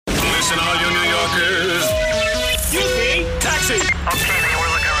Listen, all you New Yorkers. Excuse me. Taxi. Okay, man, we're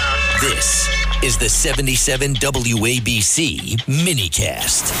looking around. This is the 77 WABC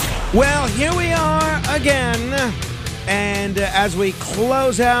minicast. Well, here we are again. And as we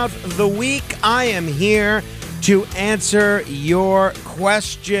close out the week, I am here to answer your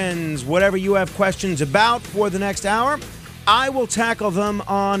questions. Whatever you have questions about for the next hour, I will tackle them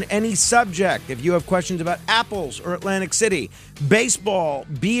on any subject. If you have questions about apples or Atlantic City, baseball,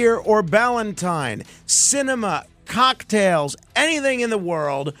 beer or Ballantine, cinema, cocktails, anything in the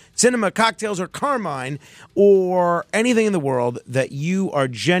world, cinema, cocktails, or Carmine, or anything in the world that you are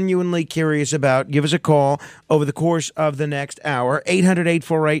genuinely curious about, give us a call over the course of the next hour,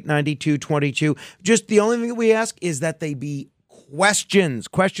 800-848-9222. Just the only thing that we ask is that they be questions.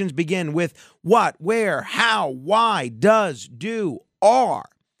 Questions begin with what, where, how, why, does, do, are.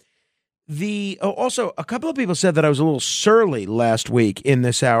 Also, a couple of people said that I was a little surly last week in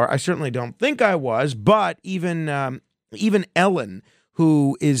this hour. I certainly don't think I was, but even Ellen,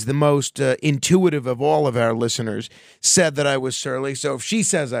 who is the most intuitive of all of our listeners, said that I was surly. So if she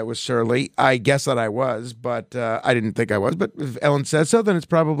says I was surly, I guess that I was, but I didn't think I was. But if Ellen says so, then it's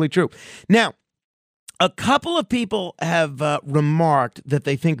probably true. Now, a couple of people have remarked that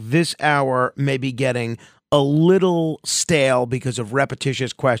they think this hour may be getting a little stale because of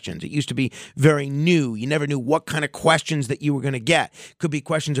repetitious questions. It used to be very new. You never knew what kind of questions that you were going to get. Could be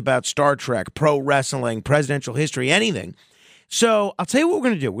questions about Star Trek, pro wrestling, presidential history, anything. So I'll tell you what we're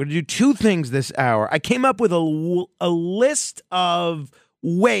going to do. We're going to do two things this hour. I came up with a list of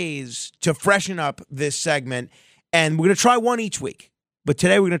ways to freshen up this segment, and we're going to try one each week. But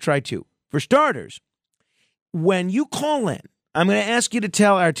today we're going to try two. For starters, when you call in, I'm going to ask you to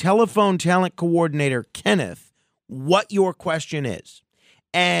tell our telephone talent coordinator, Kenneth, what your question is.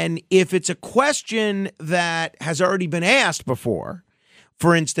 And if it's a question that has already been asked before,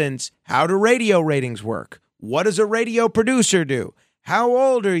 for instance, how do radio ratings work? What does a radio producer do? How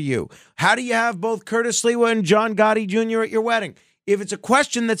old are you? How do you have both Curtis Lewa and John Gotti Jr. at your wedding? If it's a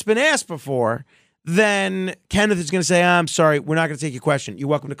question that's been asked before, then Kenneth is going to say, I'm sorry, we're not going to take your question. You're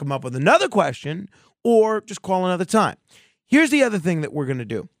welcome to come up with another question or just call another time. Here's the other thing that we're going to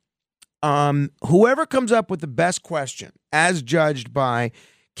do. Whoever comes up with the best question, as judged by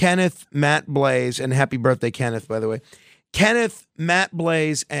Kenneth, Matt Blaze, and happy birthday, Kenneth, by the way. Kenneth, Matt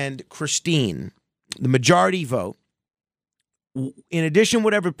Blaze, and Christine, the majority vote. In addition,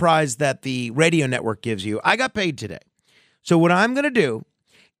 whatever prize that the radio network gives you, I got paid today. So what I'm going to do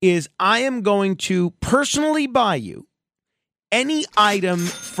is I am going to personally buy you any item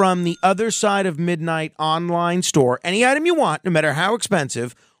from the Other Side of Midnight online store, any item you want, no matter how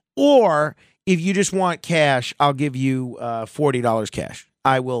expensive, or if you just want cash, I'll give you $40 cash.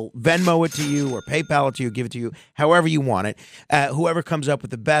 I will Venmo it to you or PayPal it to you, give it to you, however you want it. Whoever comes up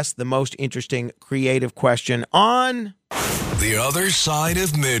with the best, the most interesting, creative question on The Other Side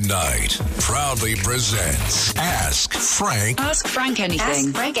of Midnight proudly presents Ask Frank. Ask Frank anything.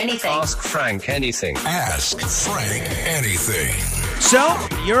 Ask Frank anything. Ask Frank anything. Ask Frank anything. So,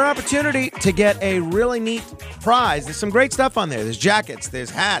 your opportunity to get a really neat prize. There's some great stuff on there. There's jackets,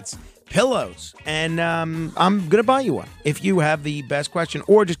 there's hats, pillows, and I'm going to buy you one if you have the best question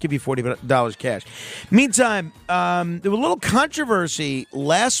or just give you $40 cash. Meantime, there was a little controversy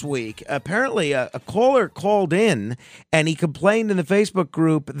last week. Apparently, a caller called in and he complained in the Facebook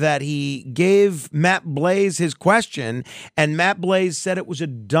group that he gave Matt Blaze his question, and Matt Blaze said it was a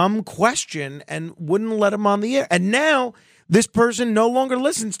dumb question and wouldn't let him on the air. And now this person no longer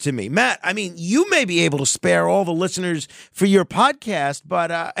listens to me. Matt, I mean, you may be able to spare all the listeners for your podcast, but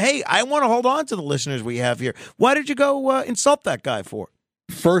hey, I want to hold on to the listeners we have here. Why did you go insult that guy for?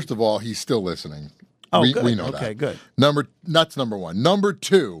 First of all, he's still listening. Oh, we good. know that. Okay, good. That's number one. Number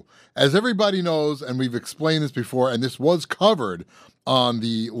two, as everybody knows, and we've explained this before, and this was covered on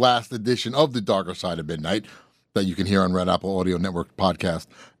the last edition of The Darker Side of Midnight that you can hear on Red Apple Audio Network podcast,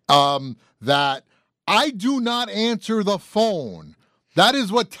 that I do not answer the phone. That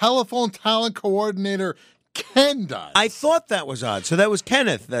is what telephone talent coordinator Ken does. I thought that was odd. So that was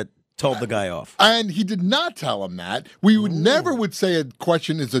Kenneth that told the guy off. And he did not tell him that. We would never would say a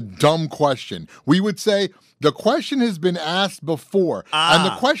question is a dumb question. We would say the question has been asked before. And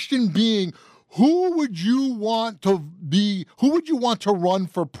the question being, who would you want to run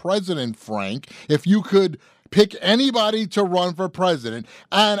for president, Frank, if you could pick anybody to run for president?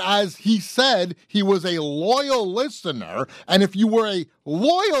 And as he said, he was a loyal listener. And if you were a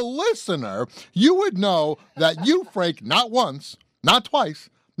loyal listener, you would know that you, Frank, not once, not twice,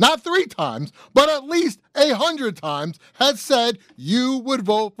 not 3 times, but at least 100 times, has said you would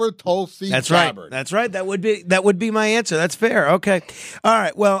vote for Tulsi Gabbard. That's right. That would be my answer. That's fair. Okay. All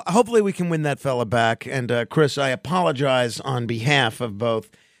right. Well, hopefully we can win that fella back. And Chris, I apologize on behalf of both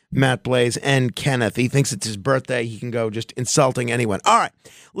Matt Blaze and Kenneth. He thinks it's his birthday. He can go just insulting anyone. All right.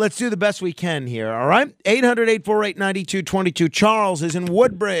 Let's do the best we can here. All right. 800-848-9222. Charles is in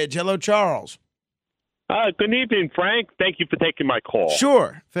Woodbridge. Hello, Charles. Good evening, Frank. Thank you for taking my call.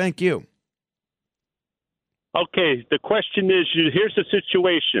 Sure. Thank you. Okay. The question is, here's the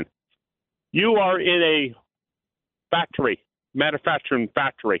situation. You are in a manufacturing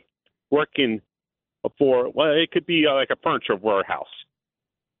factory, working for, well, it could be like a furniture warehouse.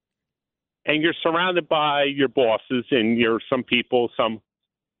 And you're surrounded by your bosses and some people, and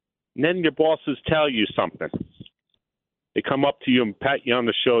then your bosses tell you something. They come up to you and pat you on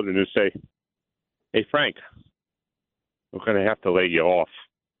the shoulder and say, "Hey, Frank, we're going to have to lay you off."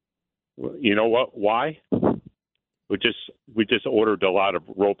 You know what? Why? We just ordered a lot of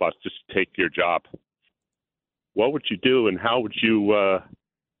robots just to take your job. What would you do, and how would you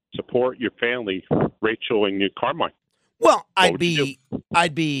support your family, Rachel and Carmine? Well, I'd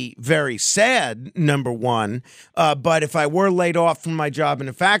be very sad, number one. But if I were laid off from my job in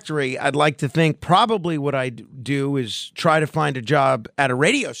a factory, I'd like to think probably what I'd do is try to find a job at a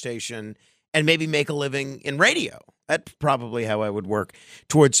radio station and maybe make a living in radio. That's probably how I would work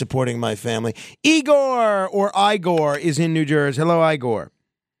towards supporting my family. Igor is in New Jersey. Hello, Igor.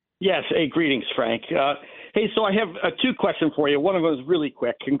 Yes. Hey, greetings, Frank. Hey, so I have 2 questions for you. One of them is really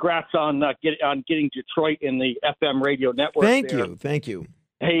quick. Congrats on getting Detroit in the FM radio network. Thank you.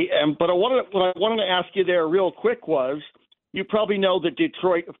 Hey, but what I wanted to ask you there real quick was, you probably know that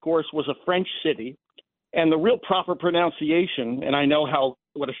Detroit, of course, was a French city, and the real proper pronunciation, and I know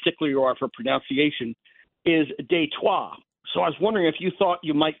what a stickler you are for pronunciation, is Detroit. So I was wondering if you thought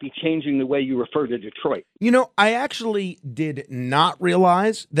you might be changing the way you refer to Detroit. You know, I actually did not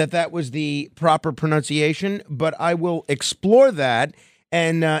realize that was the proper pronunciation, but I will explore that.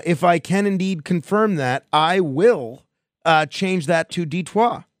 And if I can indeed confirm that, I will change that to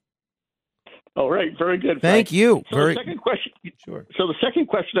Detroit. All right. Very good. Thank Frank. you. So the second question. Sure. So the second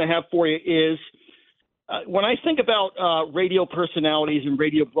question I have for you is, when I think about radio personalities and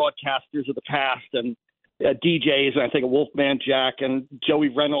radio broadcasters of the past and DJs, and I think of Wolfman Jack and Joey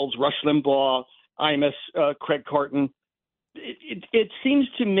Reynolds, Rush Limbaugh, Imus, Craig Carton, it seems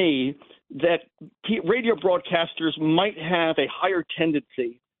to me that radio broadcasters might have a higher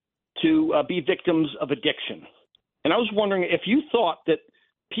tendency to be victims of addiction. And I was wondering if you thought that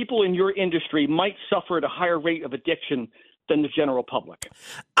people in your industry might suffer at a higher rate of addiction than the general public.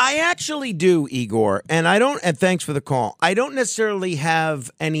 I actually do, Igor, and thanks for the call. I don't necessarily have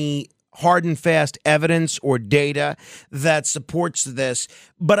any hard and fast evidence or data that supports this,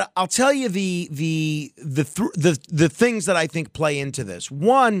 but I'll tell you the things that I think play into this.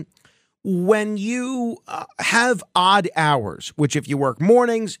 One, when you have odd hours, which if you work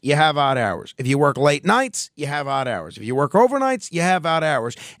mornings, you have odd hours. If you work late nights, you have odd hours. If you work overnights, you have odd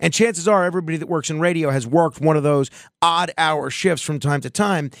hours. And chances are everybody that works in radio has worked one of those odd hour shifts from time to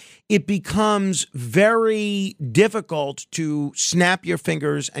time. It becomes very difficult to snap your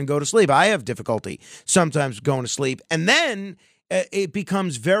fingers and go to sleep. I have difficulty sometimes going to sleep. And then it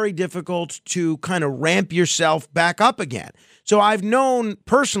becomes very difficult to kind of ramp yourself back up again. So I've known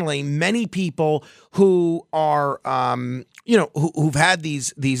personally many people who are, who've had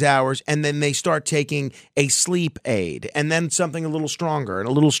these hours, and then they start taking a sleep aid, and then something a little stronger and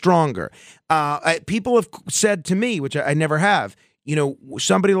a little stronger. People have said to me, which I never have,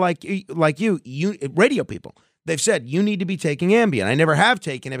 somebody like you, radio people. They've said, you need to be taking Ambien. I never have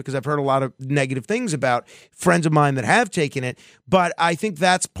taken it because I've heard a lot of negative things about friends of mine that have taken it, but I think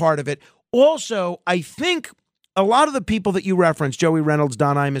that's part of it. Also, I think a lot of the people that you referenced, Joey Reynolds,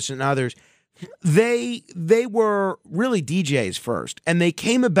 Don Imus, and others, they were really DJs first, and they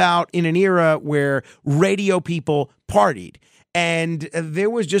came about in an era where radio people partied. And there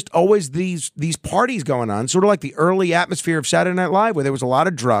was just always these parties going on, sort of like the early atmosphere of Saturday Night Live, where there was a lot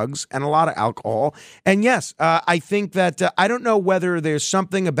of drugs and a lot of alcohol. And yes, I think that I don't know whether there's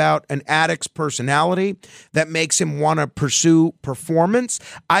something about an addict's personality that makes him want to pursue performance.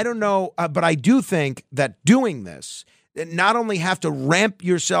 I don't know, but I do think that doing this, not only have to ramp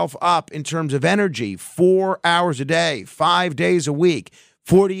yourself up in terms of energy 4 hours a day, 5 days a week,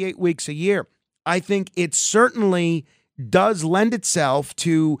 48 weeks a year, I think it certainly does lend itself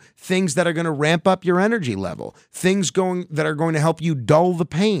to things that are going to ramp up your energy level, things that are going to help you dull the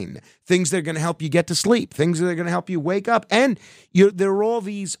pain, things that are going to help you get to sleep, things that are going to help you wake up. And there are all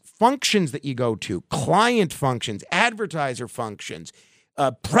these functions that you go to, client functions, advertiser functions,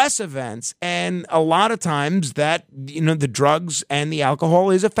 press events, and a lot of times that, the drugs and the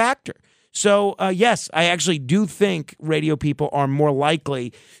alcohol is a factor. So, yes, I actually do think radio people are more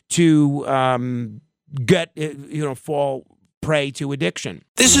likely to fall prey to addiction.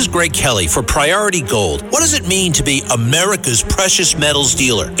 This is Greg Kelly for Priority Gold. What does it mean to be America's precious metals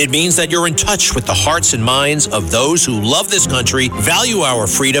dealer? It means that you're in touch with the hearts and minds of those who love this country, value our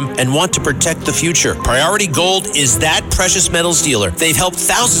freedom, and want to protect the future. Priority Gold is that precious metals dealer. They've helped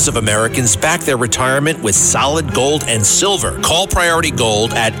thousands of Americans back their retirement with solid gold and silver. Call Priority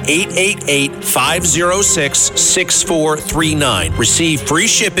Gold at 888-506-6439. Receive free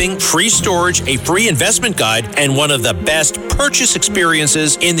shipping, free storage, a free investment guide, and one of the best purchase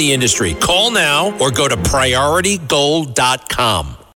experiences in the industry. Call now or go to PriorityGold.com.